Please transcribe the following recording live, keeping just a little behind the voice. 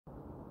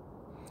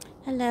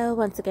Hello,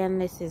 once again,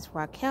 this is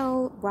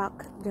Raquel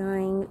Rock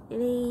during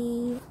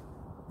the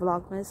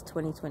Vlogmas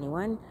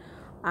 2021.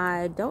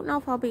 I don't know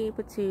if I'll be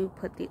able to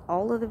put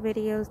all of the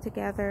videos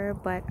together,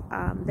 but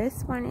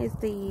this one is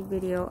the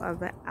video of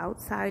the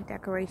outside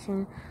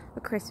decoration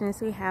for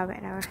Christmas we have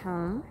at our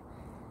home,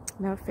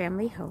 in our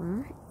family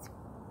home. It's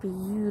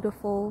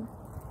beautiful,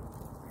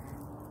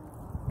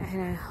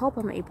 and I hope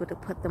I'm able to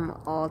put them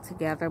all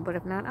together, but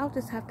if not, I'll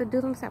just have to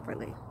do them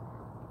separately.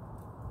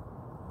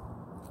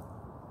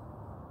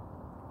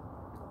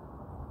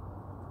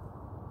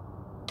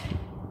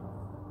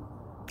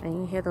 And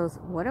you hear those,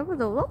 what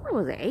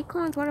was it,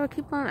 acorns, whatever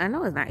keep on, I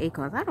know it's not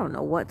acorns, I don't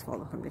know what's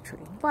falling from the tree.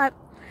 But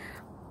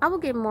I will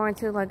get more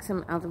into like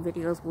some other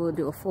videos. We'll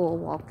do a full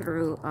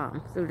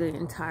walkthrough through the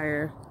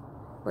entire,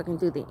 we can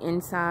do the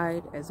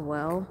inside as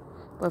well.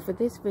 But for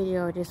this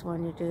video, I just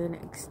wanted to do an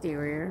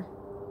exterior.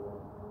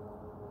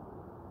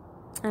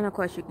 And of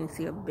course you can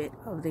see a bit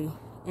of the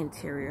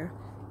interior.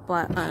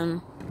 But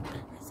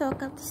so I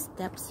got the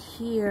steps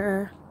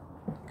here.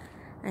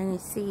 And you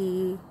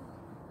see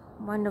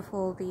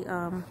wonderful the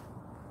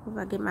if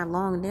I get my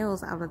long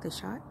nails out of the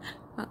shot.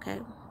 Okay,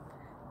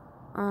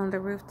 on the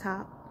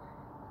rooftop,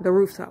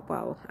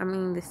 wow, I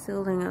mean the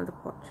ceiling of the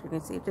porch, you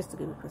can see, just to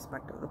give you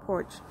perspective, the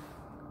porch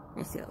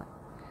and ceiling,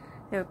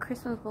 there are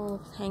Christmas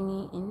bulbs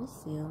hanging in the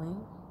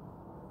ceiling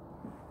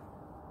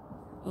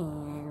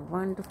and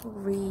wonderful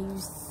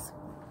wreaths.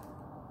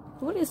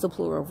 What is the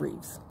plural of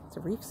wreaths? It's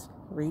a wreaths?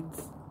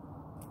 Wreaths.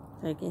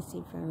 So you can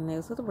see from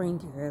those of the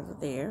reindeer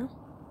there.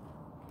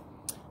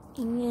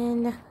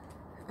 And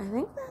I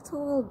think that's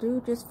what we'll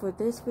do just for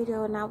this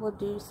video, and I will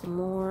do some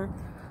more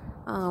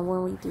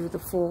when we do the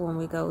full, when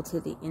we go to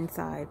the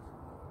inside.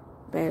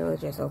 But we'll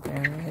just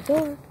open the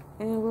door,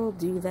 and we'll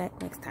do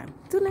that next time.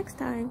 Till next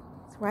time,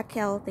 it's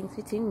Raquel. Thanks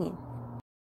for tuning in.